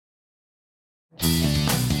Our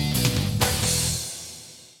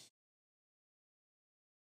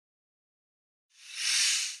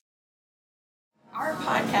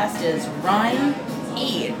podcast is Run,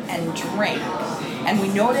 Eat, and Drink. And we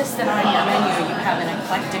noticed that on your menu you have an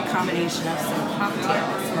eclectic combination of some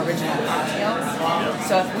cocktails, some original cocktails.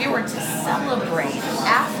 So if we were to celebrate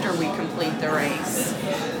after we complete the race,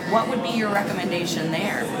 what would be your recommendation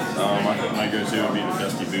there? My go-to would be the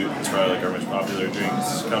Dusty Boot. It's probably like our most popular drink.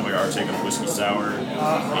 It's kind of like our take on whiskey sour. And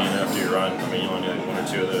after you run, you only need like one or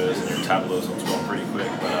two of those, and your metabolism's going pretty quick.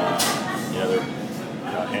 But they're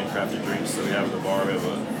handcrafted drinks that we have at the bar. We have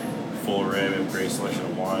a full array. We have a great selection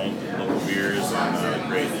of wine, local beers, and a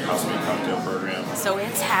great house-made cocktail program. So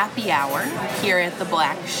it's happy hour here at the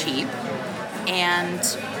Black Sheep, and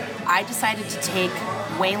I decided to take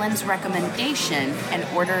Waylon's recommendation and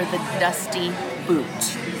order the Dusty Boot.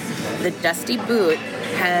 The Dusty Boot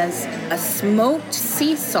has a smoked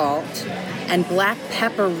sea salt and black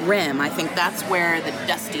pepper rim. I think that's where the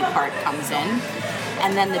dusty part comes in.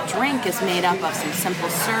 And then the drink is made up of some simple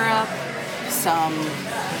syrup, some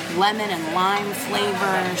lemon and lime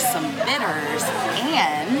flavor, some bitters,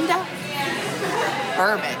 and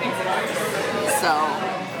bourbon. So,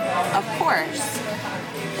 of course,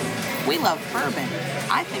 we love bourbon.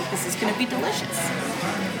 I think this is going to be delicious.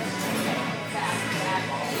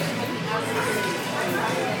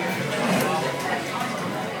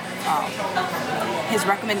 Oh, his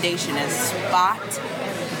recommendation is spot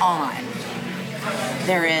on.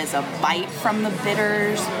 There is a bite from the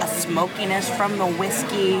bitters, a smokiness from the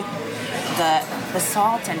whiskey. The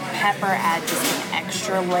salt and pepper add just an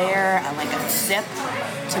extra layer, like a sip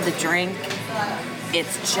to the drink.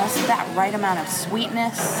 It's just that right amount of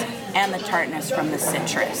sweetness and the tartness from the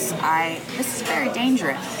citrus. This is very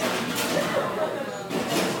dangerous.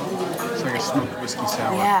 It's like a smoked whiskey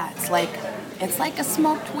sour. Yeah, it's like a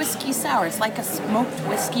smoked whiskey sour. It's like a smoked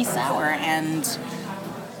whiskey sour, and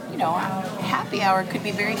happy hour could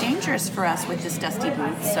be very dangerous for us with this Dusty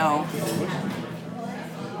Boot, so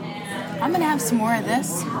I'm going to have some more of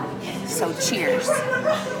this. So cheers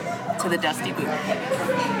to the Dusty Boot.